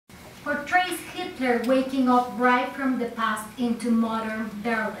portrays Hitler waking up right from the past into modern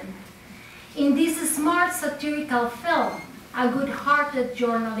Berlin. In this smart satirical film, a good-hearted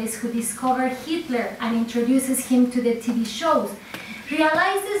journalist who discovered Hitler and introduces him to the TV shows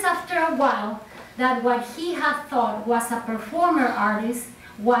realizes after a while that what he had thought was a performer artist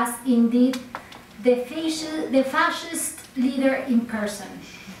was indeed the fascist leader in person.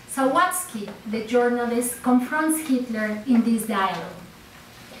 Sawatsky, the journalist, confronts Hitler in this dialogue.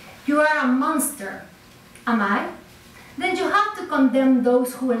 "You are a monster." "Am I?" "Then you have to condemn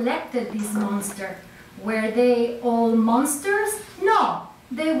those who elected this monster. Were they all monsters? No,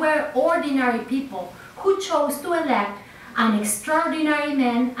 they were ordinary people who chose to elect an extraordinary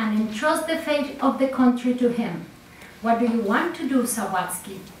man and entrust the fate of the country to him. What do you want to do,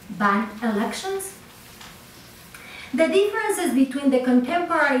 Sawatsky? Ban elections?" The differences between the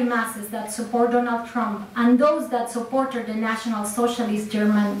contemporary masses that support Donald Trump and those that supported the National Socialist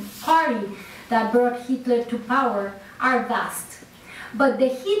German Party that brought Hitler to power are vast. But the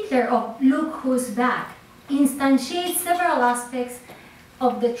Hitler of "Look Who's Back" instantiates several aspects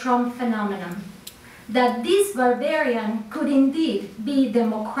of the Trump phenomenon. That this barbarian could indeed be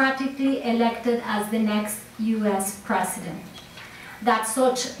democratically elected as the next US president. That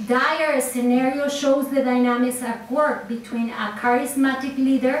such dire a scenario shows the dynamics at work between a charismatic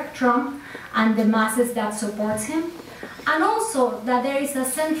leader, Trump, and the masses that supports him, and also that there is a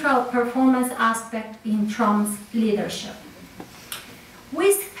central performance aspect in Trump's leadership.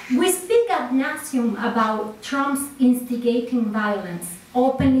 We speak ad nauseum about Trump's instigating violence,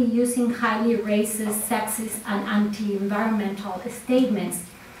 openly using highly racist, sexist, and anti-environmental statements.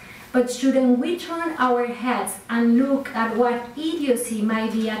 But shouldn't we turn our heads and look at what idiocy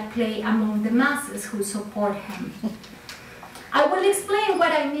might be at play among the masses who support him? I will explain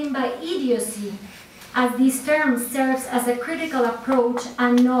what I mean by idiocy, as this term serves as a critical approach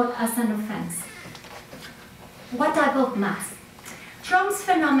and not as an offense. What type of mass? Trump's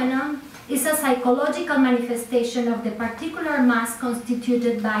phenomenon is a psychological manifestation of the particular mass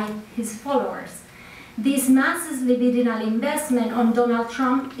constituted by his followers. This mass's libidinal investment on Donald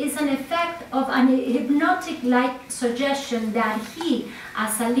Trump is an effect of an hypnotic-like suggestion that he,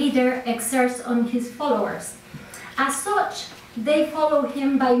 as a leader, exerts on his followers. As such, they follow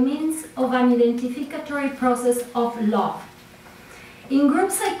him by means of an identificatory process of love. In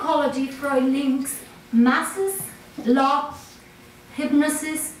group psychology, Freud links masses, love,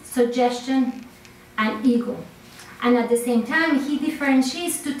 hypnosis, suggestion, and ego. And at the same time, he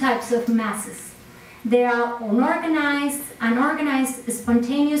differentiates two types of masses. There are unorganized, unorganized,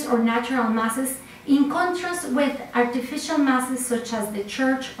 spontaneous or natural masses, in contrast with artificial masses such as the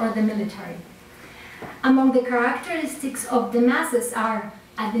church or the military. Among the characteristics of the masses are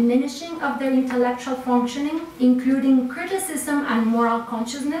a diminishing of their intellectual functioning, including criticism and moral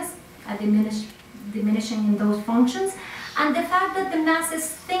consciousness, a diminishing in those functions, and the fact that the masses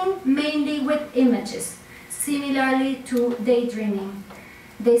think mainly with images, similarly to daydreaming,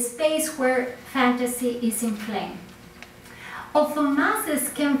 the space where fantasy is inflamed. Although masses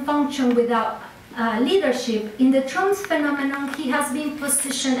can function without leadership, in the Trump's phenomenon, he has been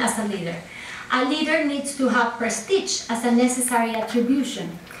positioned as a leader. A leader needs to have prestige as a necessary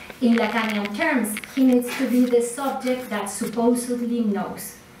attribution. In Lacanian terms, he needs to be the subject that supposedly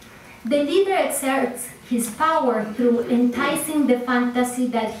knows. The leader exerts his power through enticing the fantasy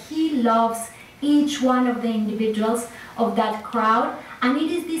that he loves each one of the individuals of that crowd, and it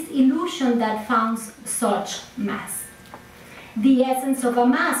is this illusion that founds such mass. The essence of a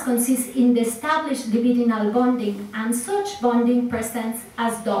mass consists in the established libidinal bonding, and such bonding presents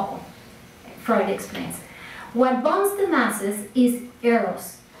as double. Freud explains. What bonds the masses is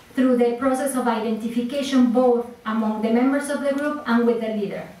eros, through the process of identification both among the members of the group and with the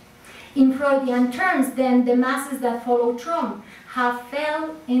leader. In Freudian terms, then, the masses that follow Trump have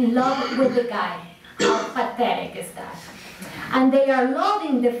fell in love with the guy. How pathetic is that? And they are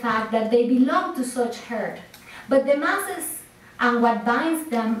loving the fact that they belong to such herd. But the masses and what binds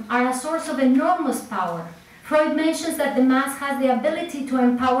them are a source of enormous power. Freud mentions that the mass has the ability to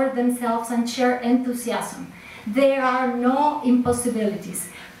empower themselves and share enthusiasm. There are no impossibilities.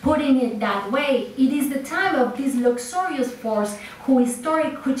 Putting it that way, it is the time of this luxurious force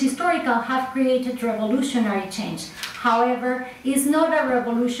which historical have created revolutionary change. However, it's not a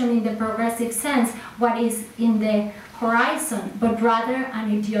revolution in the progressive sense, what is in the horizon, but rather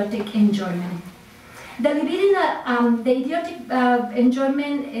an idiotic enjoyment. The libidinal, the idiotic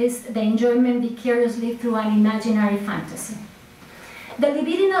enjoyment is the enjoyment vicariously through an imaginary fantasy. The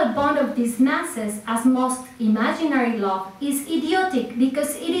libidinal bond of these masses, as most imaginary love, is idiotic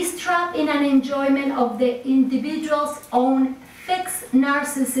because it is trapped in an enjoyment of the individual's own fixed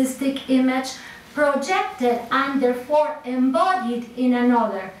narcissistic image projected and therefore embodied in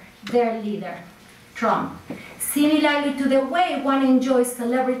another, their leader, Trump. Similarly to the way one enjoys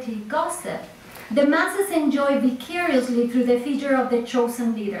celebrity gossip, the masses enjoy vicariously through the figure of the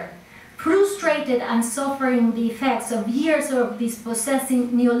chosen leader. Frustrated and suffering the effects of years of dispossessing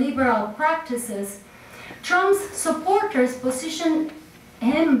neoliberal practices, Trump's supporters position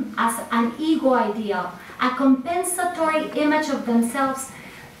him as an ego ideal, a compensatory image of themselves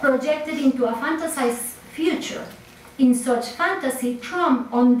projected into a fantasized future. In such fantasy,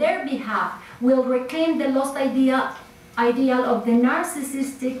 Trump, on their behalf, will reclaim the lost ideal of the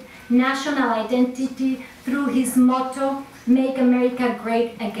narcissistic national identity through his motto, "Make America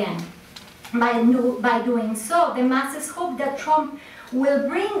Great Again." By doing so, the masses hope that Trump will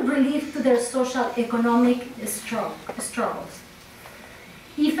bring relief to their social economic struggles.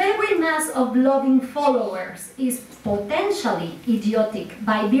 If every mass of loving followers is potentially idiotic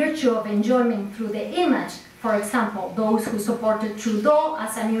by virtue of enjoyment through the image, for example, those who supported Trudeau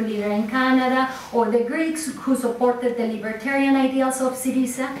as a new leader in Canada, or the Greeks who supported the libertarian ideals of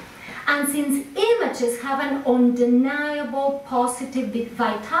Syriza, and since images have an undeniable positive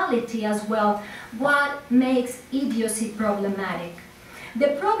vitality as well, what makes idiocy problematic?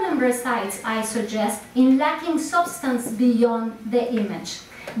 The problem resides, I suggest, in lacking substance beyond the image.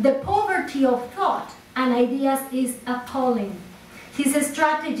 The poverty of thought and ideas is appalling. His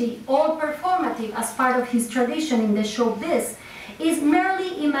strategy, all performative as part of his tradition in the showbiz, is merely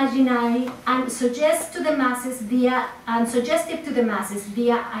imaginary and suggestive to the masses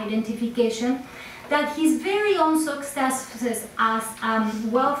via identification that his very own successes as a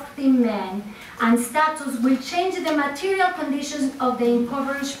wealthy man and status will change the material conditions of the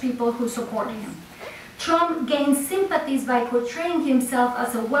impoverished people who support him. Trump gains sympathies by portraying himself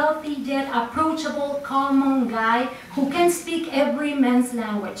as a wealthy yet approachable common guy who can speak every man's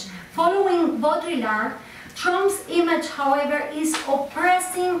language. Following Baudrillard, Trump's image, however, is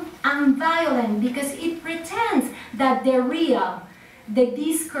oppressing and violent because it pretends that the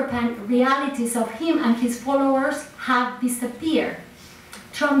discrepant realities of him and his followers have disappeared.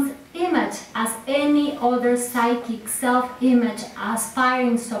 Trump's image, as any other psychic self-image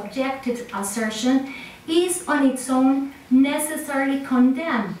aspiring subjective assertion, is on its own necessarily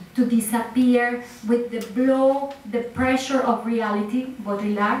condemned to disappear with the pressure of reality,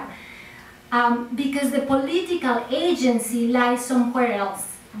 Baudrillard, because the political agency lies somewhere else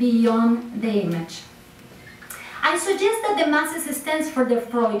beyond the image. I suggest that the masses stands for the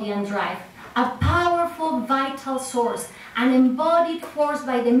Freudian drive, a powerful, vital source, an embodied force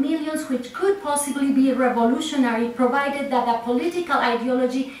by the millions which could possibly be revolutionary provided that a political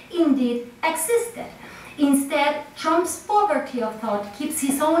ideology indeed existed. Instead, Trump's poverty of thought keeps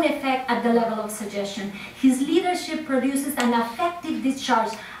his own effect at the level of suggestion. His leadership produces an affective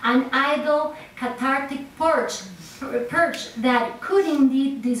discharge, an idle, cathartic purge that could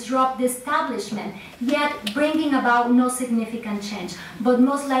indeed disrupt the establishment, yet bringing about no significant change, but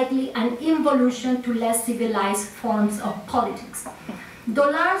most likely an involution to less civilized forms of politics.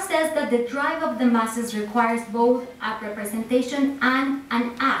 Dollard says that the drive of the masses requires both a representation and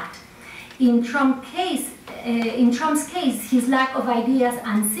an act. In Trump's case, his lack of ideas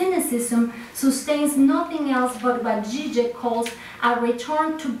and cynicism sustains nothing else but what Zizek calls a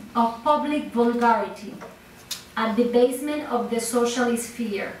return of public vulgarity, a debasement of the socialist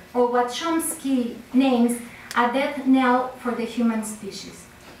sphere, or what Chomsky names a death knell for the human species.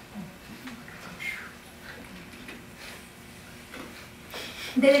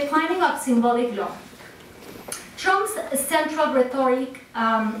 The declining of symbolic law. Trump's central rhetoric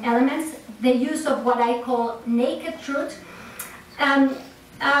elements, the use of what I call naked truth, have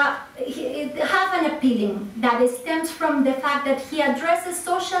an appealing that stems from the fact that he addresses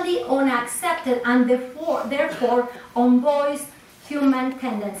socially unaccepted and therefore unvoiced human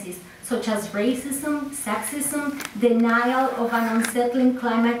tendencies, such as racism, sexism, denial of an unsettling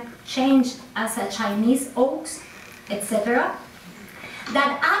climate change as a Chinese hoax, etc.,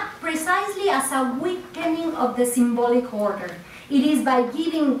 that act precisely as a weakening of the symbolic order. It is by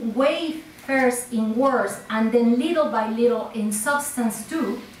giving way first in words and then little by little in substance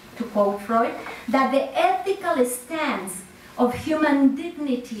too, to quote Freud, that the ethical stance of human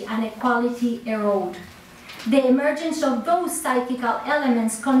dignity and equality erode. The emergence of those psychical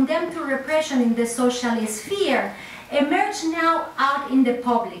elements condemned to repression in the socialist sphere emerge now out in the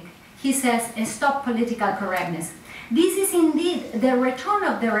public. He says, stop political correctness. This is indeed the return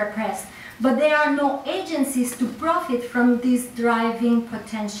of the repressed, but there are no agencies to profit from this driving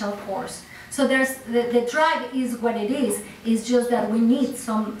potential force. So the drive is what it is. It's just that we need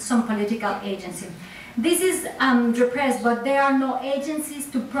some political agency. This is repressed, but there are no agencies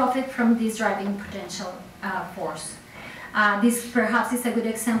to profit from this driving potential force. This perhaps is a good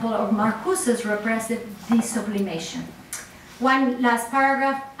example of Marcuse's repressive desublimation. One last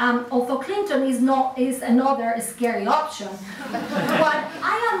paragraph, although Clinton is another scary option, what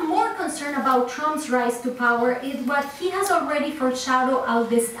I am more concerned about Trump's rise to power is what he has already foreshadowed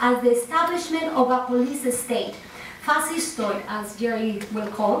as the establishment of a police state, fascistoid, as Jerry will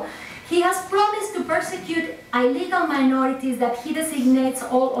call. He has promised to persecute illegal minorities that he designates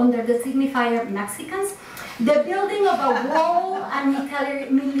all under the signifier Mexicans, the building of a wall and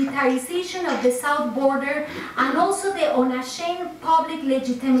militarization of the south border, and also the unashamed public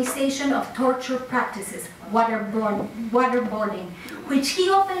legitimization of torture practices, waterboarding, which he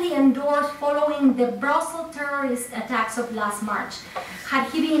openly endorsed following the Brussels terrorist attacks of last March. Had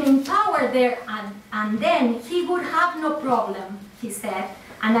he been in power there and then, he would have no problem, he said,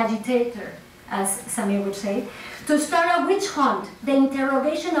 an agitator, as Samir would say, to start a witch hunt, the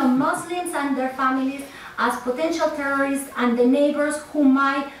interrogation of Muslims and their families as potential terrorists and the neighbors who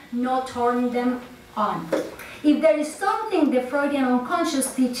might not turn them on. If there is something the Freudian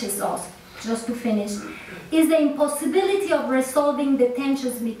unconscious teaches us, just to finish, is the impossibility of resolving the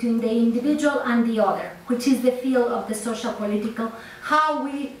tensions between the individual and the other, which is the field of the social political, how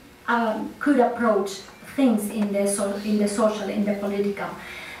we could approach things in the social, in the political.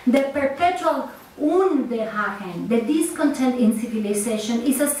 The perpetual Unbehagen, the discontent in civilization,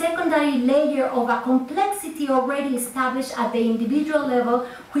 is a secondary layer of a complexity already established at the individual level,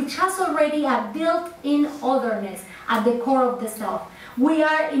 which has already a built-in otherness at the core of the self. We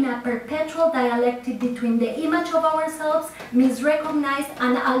are in a perpetual dialectic between the image of ourselves, misrecognized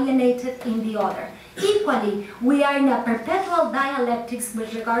and alienated in the other. Equally, we are in a perpetual dialectics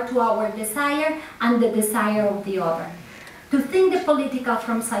with regard to our desire and the desire of the other. To think the political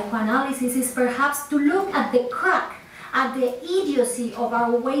from psychoanalysis is perhaps to look at the crack, at the idiocy of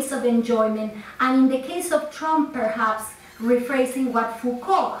our ways of enjoyment, and in the case of Trump, perhaps rephrasing what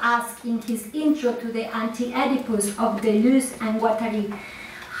Foucault asked in his intro to the Anti-Oedipus of Deleuze and Guattari,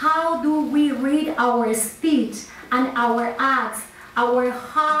 how do we read our speech and our acts, our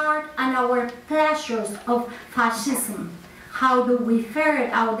heart and our pleasures of fascism? How do we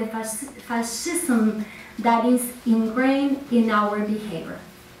ferret out the fascism that is ingrained in our behavior?